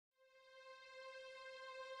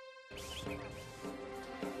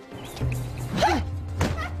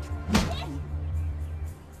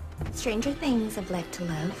Stranger things have lived to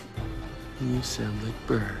love. You sound like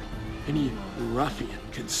Bird. Any ruffian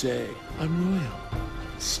could say, I'm loyal.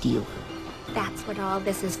 Steal him. That's what all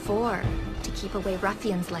this is for, to keep away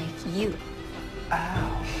ruffians like you.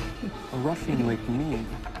 Ow. A ruffian like me.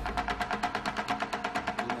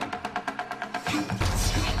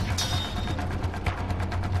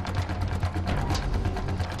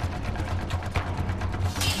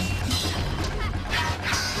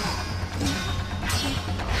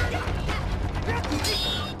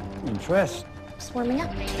 Impressed. Just warming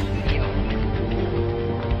up.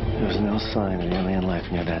 There's no sign of alien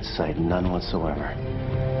life near that site, none whatsoever.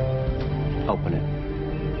 Open it.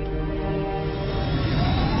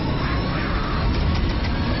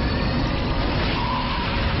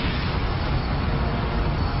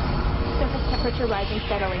 Surface temperature rising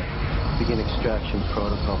steadily. Begin extraction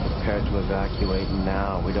protocol. Prepared to evacuate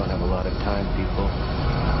now. We don't have a lot of time, people.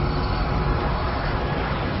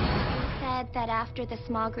 That after the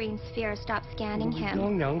small green sphere stopped scanning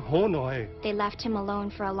him, they left him alone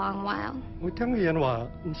for a long while.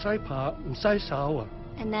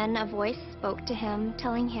 And then a voice spoke to him,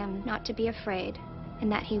 telling him not to be afraid,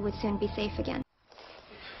 and that he would soon be safe again.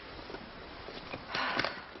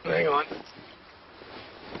 Hang on.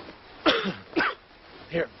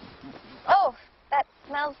 Here. Oh, that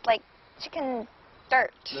smells like chicken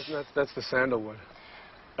dirt. That's the sandalwood.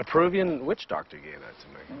 A Peruvian witch doctor gave that to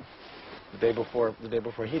me. The day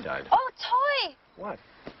before he died. Oh, Toy! What?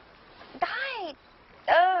 Died.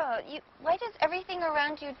 Why does everything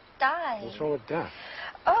around you die? What's wrong with death?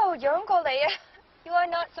 Oh, you are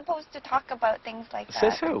not supposed to talk about things like that.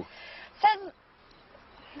 Says who? Says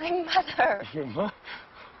my mother. Your mother?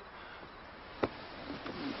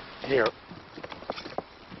 Here.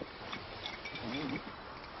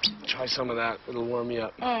 Try some of that. It'll warm you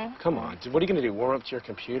up. Come on. What are you going to do? Warm up to your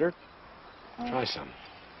computer? Try some.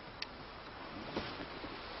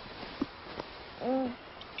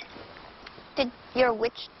 Did your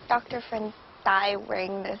witch doctor friend die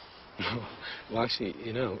wearing this? Well, actually,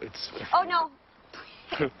 you know, it's... Oh, no.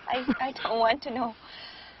 I don't want to know.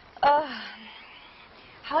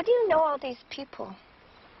 How do you know all these people?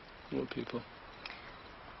 What people?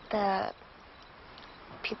 The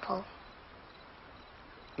people.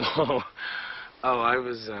 Oh, I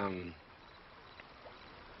was,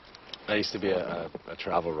 I used to be a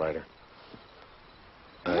travel writer.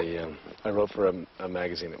 I wrote for a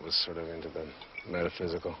magazine that was sort of into the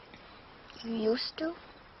metaphysical. You used to?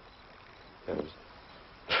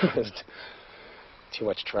 It was too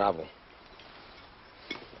much travel.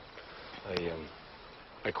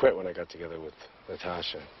 I quit when I got together with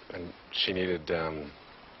Natasha, and she needed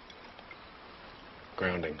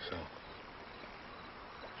grounding, so.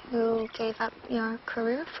 You gave up your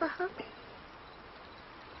career for her?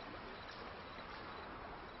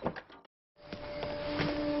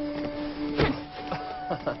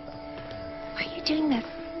 Why are you doing this?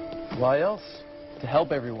 Why else? To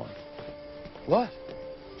help everyone. What?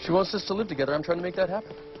 She wants us to live together. I'm trying to make that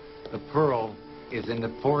happen. The pearl is in the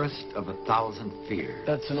forest of 1,000 fears.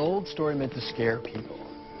 That's an old story meant to scare people.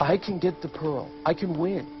 I can get the pearl. I can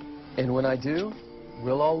win. And when I do,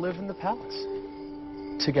 we'll all live in the palace.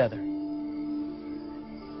 Together.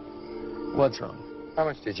 What's wrong? How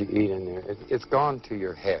much did you eat in there? It's gone to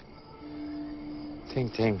your head. Ting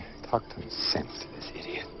Ting, talk some sense to this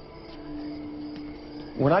idiot.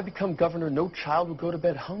 When I become governor, no child will go to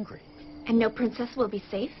bed hungry. And no princess will be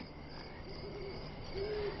safe?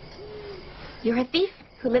 You're a thief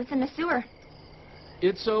who lives in a sewer.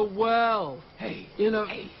 It's a well. Hey, in a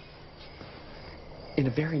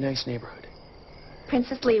very nice neighborhood.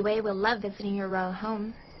 Princess Li Wei will love visiting your royal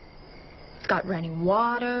home. It's got running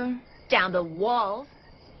water, down the walls.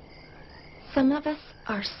 Some of us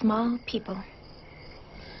are small people.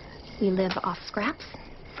 We live off scraps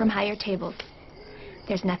from higher tables.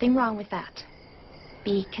 There's nothing wrong with that.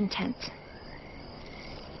 Be content.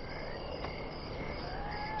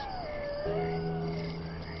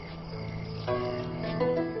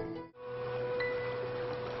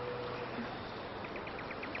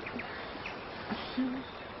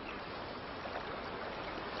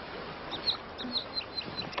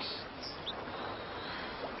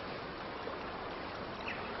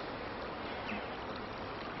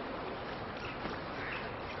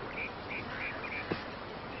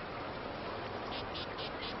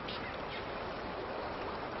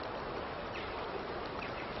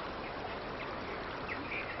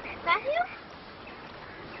 Matthew?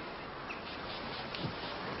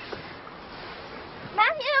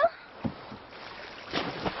 Matthew?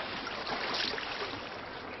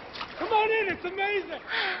 in. It's amazing.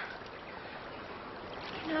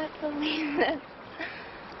 I cannot believe this.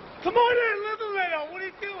 Come on in, little Leo. What are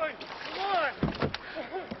you doing? Come on.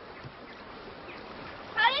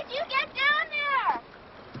 How did you get down there?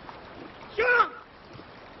 Jump!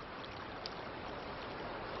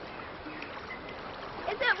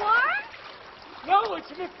 Is it warm? No,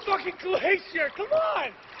 it's in the fucking glacier. Come on.